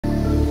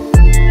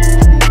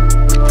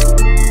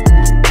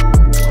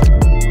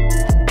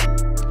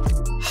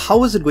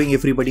How is it going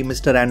everybody,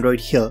 Mr. Android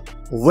here.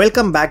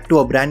 Welcome back to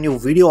a brand new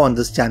video on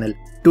this channel.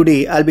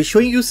 Today I'll be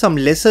showing you some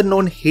lesser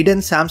known hidden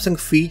Samsung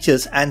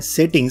features and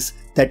settings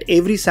that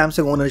every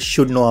Samsung owner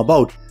should know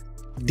about.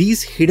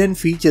 These hidden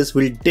features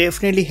will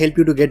definitely help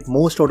you to get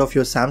most out of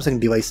your Samsung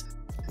device.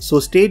 So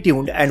stay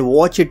tuned and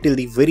watch it till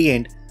the very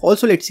end.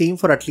 Also, let's aim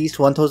for at least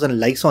 1000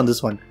 likes on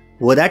this one.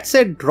 With that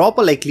said, drop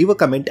a like, leave a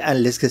comment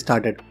and let's get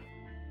started.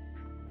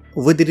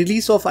 With the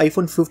release of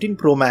iPhone 15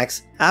 Pro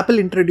Max, Apple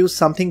introduced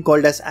something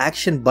called as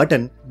Action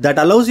Button that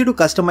allows you to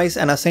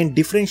customize and assign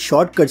different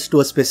shortcuts to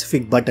a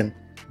specific button.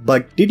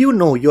 But did you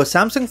know your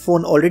Samsung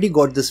phone already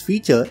got this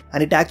feature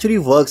and it actually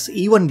works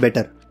even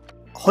better?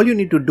 All you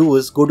need to do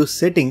is go to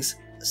Settings,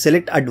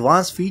 select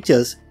Advanced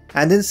Features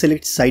and then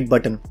select Side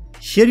Button.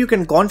 Here you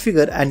can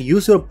configure and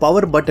use your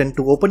power button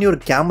to open your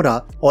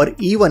camera, or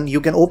even you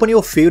can open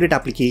your favorite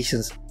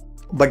applications.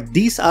 But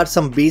these are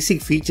some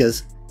basic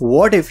features.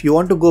 What if you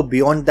want to go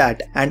beyond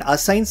that and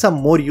assign some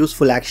more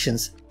useful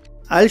actions?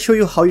 I'll show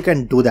you how you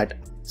can do that.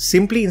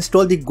 Simply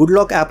install the Good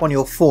Lock app on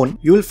your phone.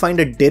 You will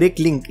find a direct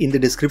link in the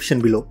description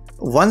below.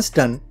 Once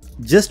done,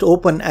 just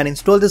open and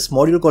install this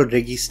module called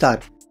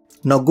Registar.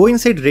 Now go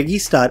inside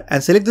Registar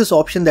and select this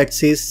option that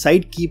says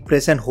Side Key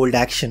Press and Hold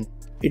Action.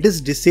 It is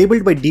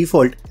disabled by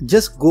default,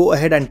 just go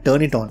ahead and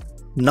turn it on.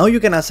 Now you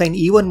can assign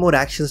even more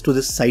actions to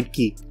this side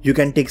key. You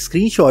can take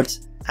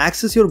screenshots,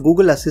 access your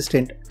Google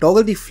Assistant,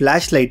 toggle the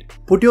flashlight,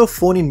 put your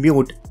phone in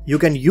mute. You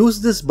can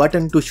use this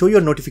button to show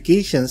your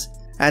notifications,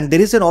 and there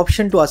is an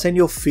option to assign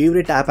your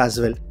favorite app as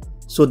well.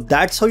 So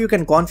that's how you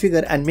can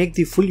configure and make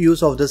the full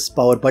use of this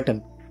power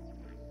button.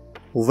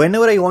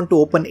 Whenever I want to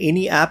open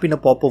any app in a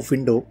pop-up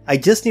window, I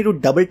just need to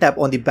double tap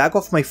on the back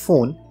of my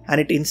phone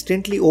and it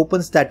instantly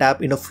opens that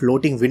app in a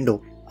floating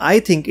window. I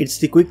think it's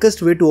the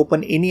quickest way to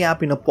open any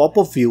app in a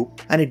pop-up view,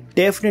 and it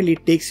definitely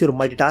takes your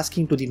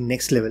multitasking to the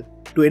next level.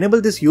 To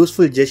enable this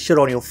useful gesture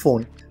on your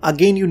phone,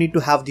 again you need to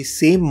have the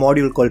same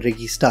module called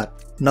Registar.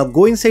 Now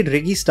go inside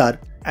Registar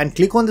and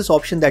click on this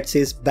option that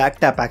says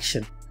Back Tap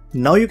Action.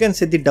 Now you can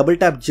set the double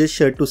tap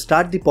gesture to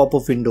start the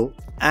pop-up window,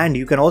 and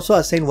you can also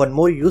assign one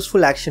more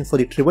useful action for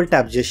the triple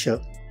tap gesture.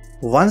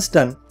 Once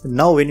done,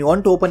 now when you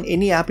want to open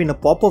any app in a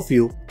pop-up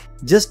view,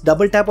 just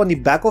double tap on the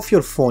back of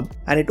your phone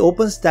and it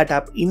opens that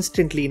app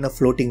instantly in a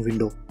floating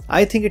window.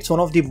 I think it's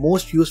one of the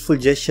most useful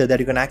gestures that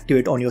you can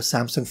activate on your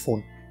Samsung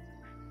phone.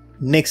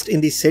 Next,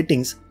 in the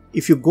settings,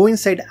 if you go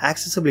inside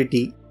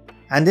Accessibility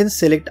and then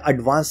select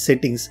Advanced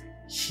Settings,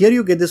 here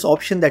you get this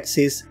option that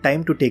says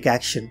Time to Take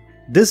Action.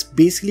 This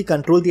basically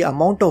controls the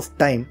amount of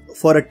time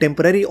for a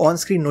temporary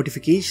on-screen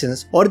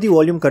notifications or the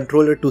volume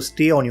controller to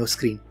stay on your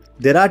screen.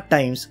 There are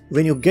times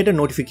when you get a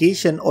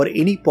notification or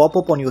any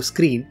pop-up on your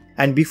screen,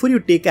 and before you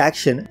take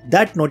action,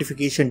 that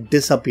notification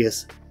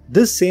disappears.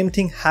 This same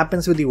thing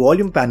happens with the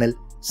volume panel.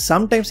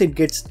 Sometimes it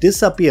gets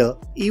disappear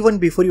even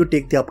before you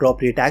take the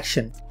appropriate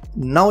action.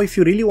 Now if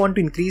you really want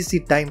to increase the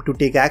time to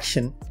take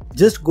action,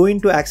 just go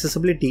into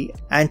Accessibility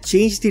and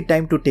change the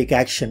time to take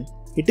action.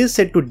 It is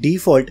set to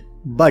default,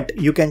 but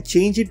you can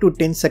change it to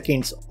 10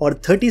 seconds or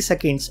 30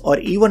 seconds or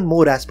even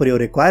more as per your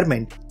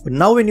requirement. But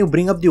now when you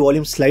bring up the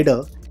volume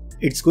slider,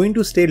 it's going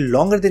to stay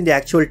longer than the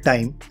actual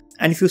time,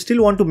 and if you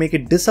still want to make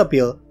it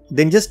disappear,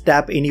 then just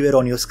tap anywhere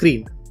on your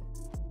screen.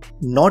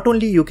 Not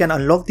only you can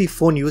unlock the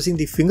phone using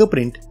the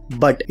fingerprint,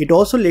 but it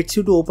also lets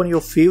you to open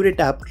your favorite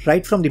app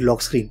right from the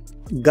lock screen.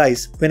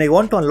 Guys, when I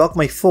want to unlock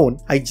my phone,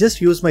 I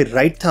just use my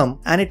right thumb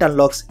and it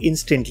unlocks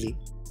instantly.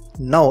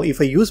 Now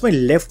if I use my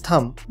left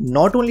thumb,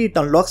 not only it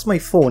unlocks my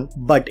phone,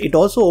 but it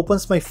also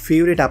opens my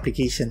favorite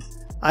application.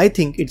 I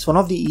think it's one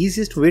of the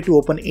easiest way to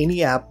open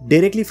any app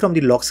directly from the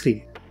lock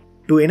screen.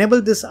 To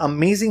enable this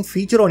amazing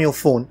feature on your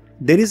phone,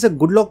 there is a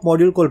Good Lock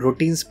module called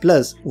Routines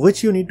Plus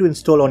which you need to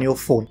install on your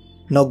phone.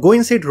 Now go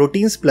inside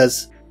Routines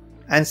Plus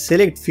and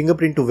select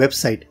Fingerprint to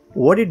Website.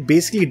 What it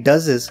basically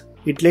does is,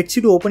 it lets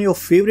you to open your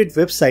favorite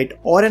website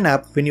or an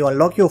app when you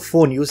unlock your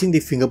phone using the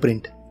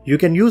fingerprint. You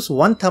can use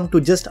one thumb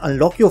to just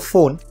unlock your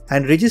phone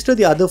and register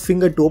the other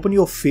finger to open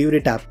your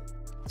favorite app.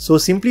 So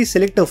simply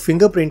select a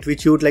fingerprint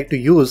which you would like to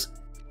use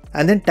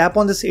and then tap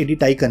on this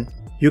edit icon.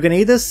 You can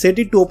either set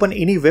it to open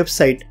any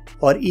website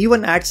or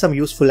even add some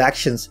useful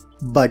actions.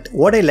 But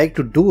what I like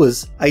to do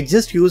is, I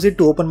just use it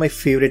to open my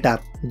favorite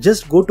app.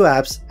 Just go to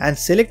apps and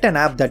select an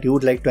app that you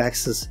would like to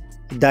access.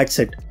 That's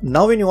it.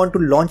 Now when you want to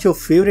launch your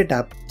favorite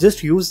app,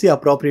 just use the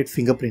appropriate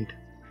fingerprint.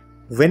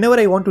 Whenever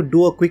I want to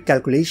do a quick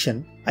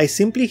calculation, I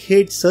simply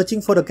hate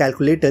searching for a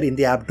calculator in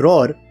the app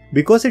drawer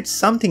because it's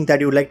something that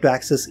you would like to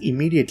access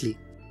immediately.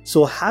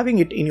 So having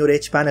it in your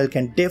edge panel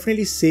can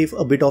definitely save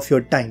a bit of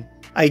your time.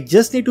 I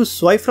just need to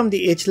swipe from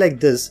the edge like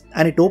this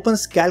and it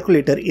opens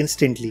calculator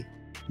instantly.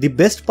 The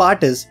best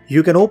part is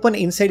you can open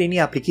inside any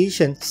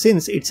application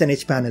since it's an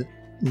edge panel.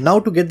 Now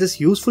to get this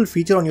useful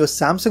feature on your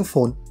Samsung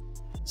phone,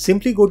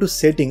 simply go to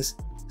Settings,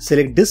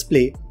 select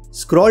Display,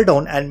 scroll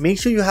down and make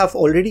sure you have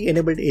already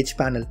enabled edge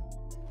panel.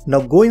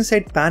 Now go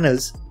inside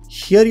Panels.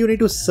 Here you need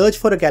to search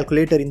for a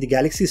calculator in the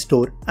Galaxy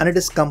Store and it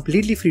is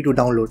completely free to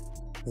download.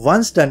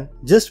 Once done,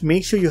 just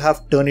make sure you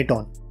have turned it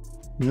on.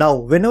 Now,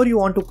 whenever you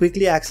want to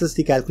quickly access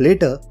the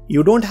calculator,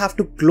 you don't have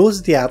to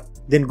close the app,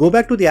 then go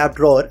back to the app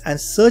drawer and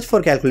search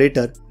for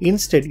calculator.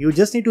 Instead, you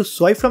just need to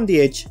swipe from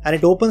the edge and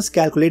it opens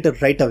calculator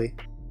right away.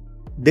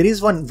 There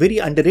is one very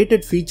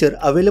underrated feature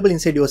available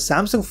inside your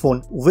Samsung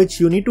phone which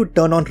you need to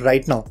turn on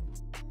right now.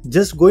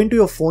 Just go into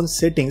your phone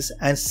settings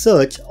and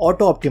search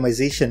auto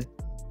optimization.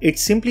 It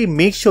simply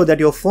makes sure that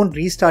your phone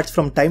restarts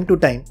from time to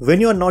time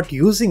when you are not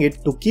using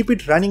it to keep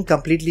it running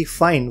completely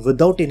fine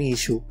without any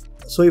issue.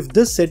 So if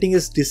this setting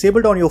is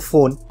disabled on your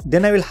phone,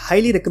 then I will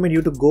highly recommend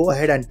you to go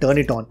ahead and turn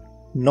it on.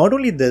 Not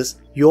only this,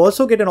 you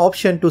also get an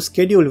option to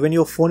schedule when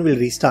your phone will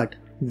restart.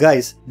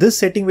 Guys, this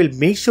setting will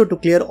make sure to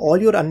clear all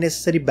your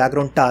unnecessary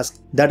background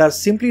tasks that are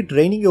simply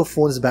draining your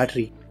phone's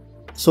battery.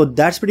 So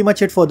that's pretty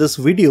much it for this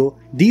video.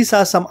 These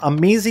are some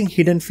amazing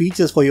hidden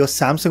features for your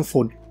Samsung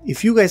phone.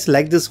 If you guys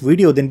like this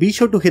video, then be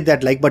sure to hit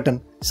that like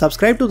button.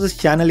 Subscribe to this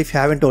channel if you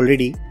haven't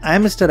already. I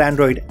am Mr.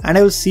 Android and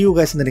I will see you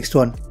guys in the next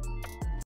one.